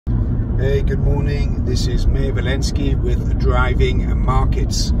Hey, good morning. This is Meir Valensky with Driving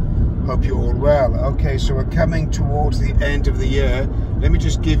Markets. Hope you're all well. Okay, so we're coming towards the end of the year. Let me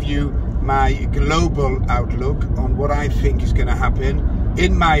just give you my global outlook on what I think is going to happen,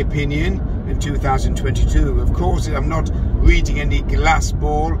 in my opinion, in 2022. Of course, I'm not reading any glass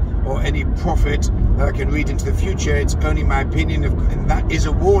ball or any prophet that I can read into the future. It's only my opinion, and that is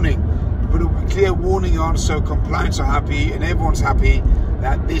a warning. Put a clear warning on so compliance are happy and everyone's happy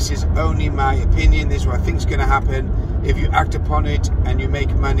that this is only my opinion. This is what I think is going to happen. If you act upon it and you make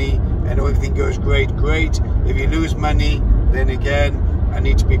money and everything goes great. If you lose money, then again, I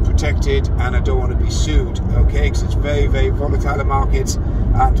need to be protected and I don't want to be sued, okay? Because it's very, very volatile markets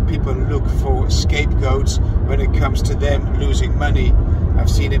and people look for scapegoats when it comes to them losing money. I've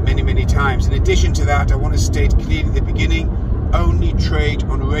seen it many, many times. In addition to that, I want to state clearly at the beginning, only trade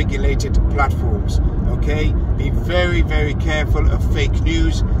on regulated platforms, okay? Be very, very careful of fake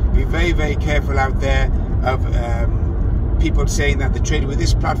news. Be very, very careful out there of people saying that they're trading with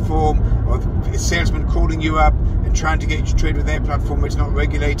this platform, or a salesman calling you up and trying to get you to trade with their platform which is not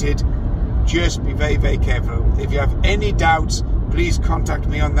regulated. Just be very, very careful. If you have any doubts, please contact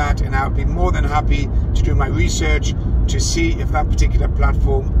me on that and I'll be more than happy to do my research to see if that particular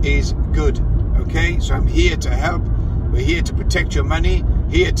platform is good, okay? So I'm here to help. We're here to protect your money,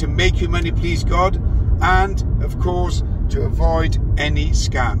 here to make you money, please God, and of course to avoid any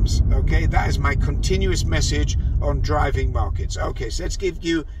scams, okay? That is my continuous message on driving markets. Okay, so let's give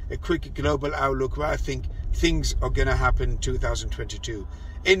you a quick global outlook where I think things are going to happen in 2022.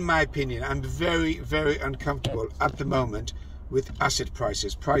 In my opinion, I'm very, very uncomfortable at the moment with asset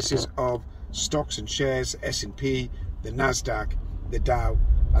prices of stocks and shares, S&P, the Nasdaq, the Dow.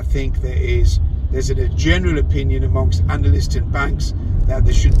 I think there's a general opinion amongst analysts and banks that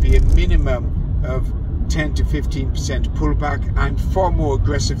there should be a minimum of 10 to 15% pullback. I'm far more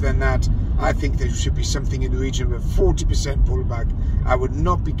aggressive than that. I think there should be something in the region of a 40% pullback. I would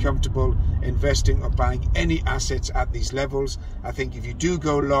not be comfortable investing or buying any assets at these levels. I think if you do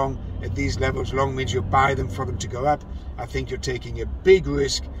go long at these levels, long means you buy them for them to go up. I think you're taking a big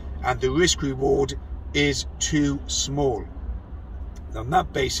risk and the risk reward is too small. On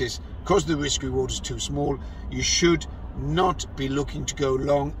that basis, because the risk reward is too small, you should not be looking to go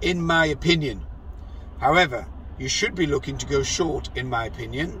long, in my opinion. However, you should be looking to go short, in my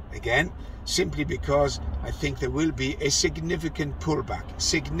opinion, again, simply because I think there will be a significant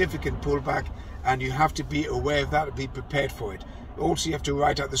pullback, and you have to be aware of that and be prepared for it. Also, you have to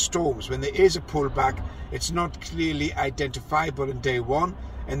ride out the storms. When there is a pullback, it's not clearly identifiable in day one,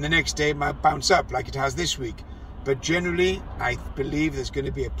 and the next day it might bounce up like it has this week. But generally, I believe there's going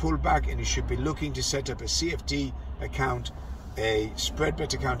to be a pullback and you should be looking to set up a CFD account, a spread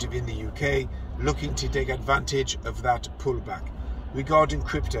bet account if in the UK, looking to take advantage of that pullback. Regarding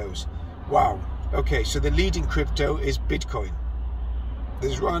cryptos, wow. Okay, so the leading crypto is Bitcoin.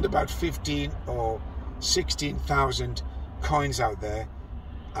 There's around about 15 or 16,000 coins out there,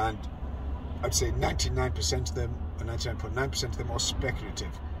 and I'd say 99% of them, or 99.9% of them are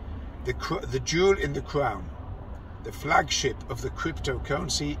speculative. The jewel in the crown, the flagship of the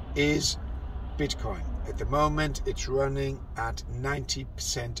cryptocurrency is Bitcoin. At the moment, it's running at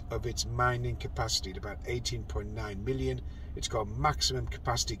 90% of its mining capacity, at about 18.9 million. It's got maximum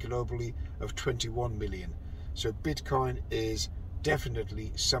capacity globally of 21 million. So Bitcoin is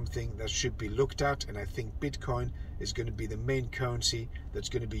definitely something that should be looked at, and I think Bitcoin is going to be the main currency that's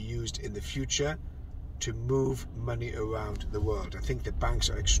going to be used in the future to move money around the world. I think the banks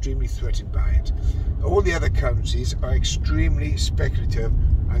are extremely threatened by it. All the other currencies are extremely speculative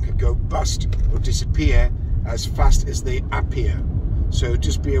and could go bust or disappear as fast as they appear. So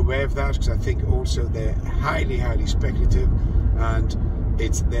just be aware of that, because I think also they're highly, highly speculative, and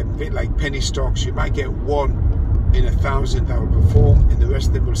they're a bit like penny stocks. You might get 1 in 1,000 that will perform, and the rest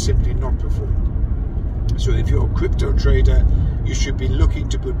of them will simply not perform. So if you're a crypto trader, you should be looking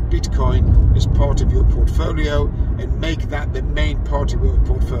to put Bitcoin as part of your portfolio and make that the main part of your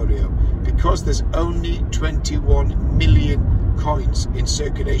portfolio. Because there's only 21 million coins in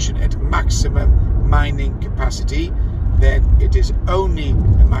circulation at maximum mining capacity, then it is only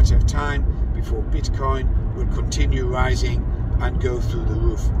a matter of time before Bitcoin will continue rising and go through the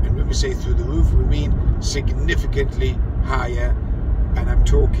roof. And when we say through the roof, we mean significantly higher. And I'm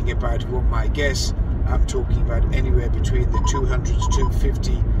talking about, what my guess, I'm talking about anywhere between the $200,000 to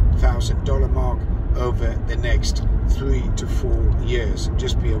 $250,000 mark over the next 3 to 4 years.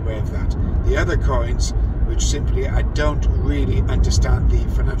 Just be aware of that. The other coins, which simply I don't really understand the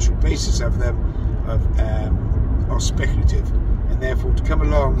financial basis of them, are speculative. And therefore, to come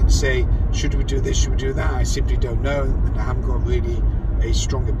along and say, should we do this, should we do that, I simply don't know, and I haven't got really a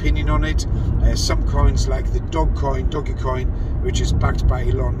strong opinion on it. Some coins like the Dogecoin, which is backed by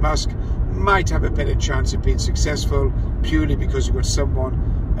Elon Musk, might have a better chance of being successful purely because you've got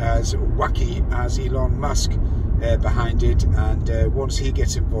someone as wacky as Elon Musk behind it, and once he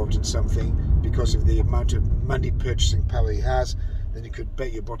gets involved in something, because of the amount of money purchasing power he has, then you could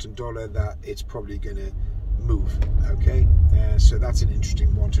bet your bottom dollar that it's probably going to move. Okay, so that's an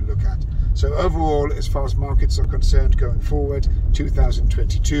interesting one to look at. So overall, as far as markets are concerned going forward,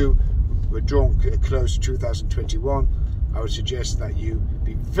 2022, we're drawn close to 2021. I would suggest that you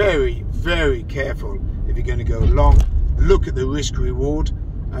be very, very careful if you're going to go long. Look at the risk reward,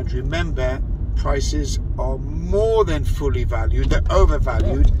 and remember, prices are more than fully valued, they're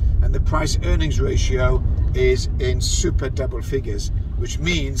overvalued, and the price earnings ratio is in super double figures, which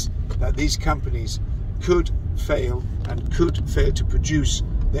means that these companies could fail to produce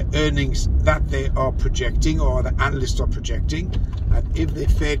the earnings that they are projecting, or the analysts are projecting. And if they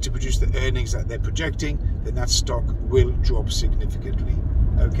fail to produce the earnings that they're projecting, then that stock will drop significantly.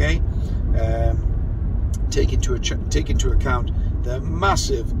 Okay, take into account the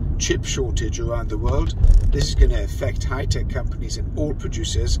massive chip shortage around the world. This is going to affect high-tech companies and all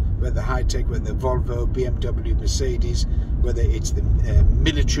producers, whether high-tech, whether Volvo, BMW, Mercedes, whether it's the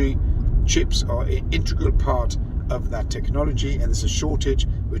military. Chips are an integral part of that technology, and there's a shortage,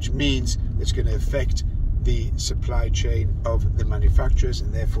 which means it's going to affect the supply chain of the manufacturers,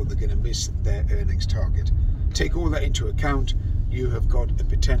 and therefore they're going to miss their earnings target. Take all that into account. You have got a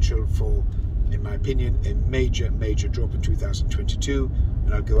potential for, in my opinion, a major drop in 2022,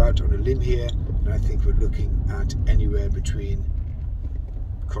 and I'll go out on a limb here, and I think we're looking at anywhere between,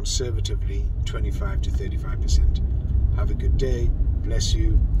 conservatively, 25 to 35%. Have a good day, bless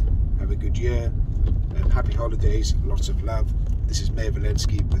you, have a good year, and happy holidays, lots of love. This is Meir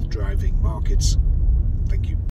Walensky with Driving Markets. Thank you.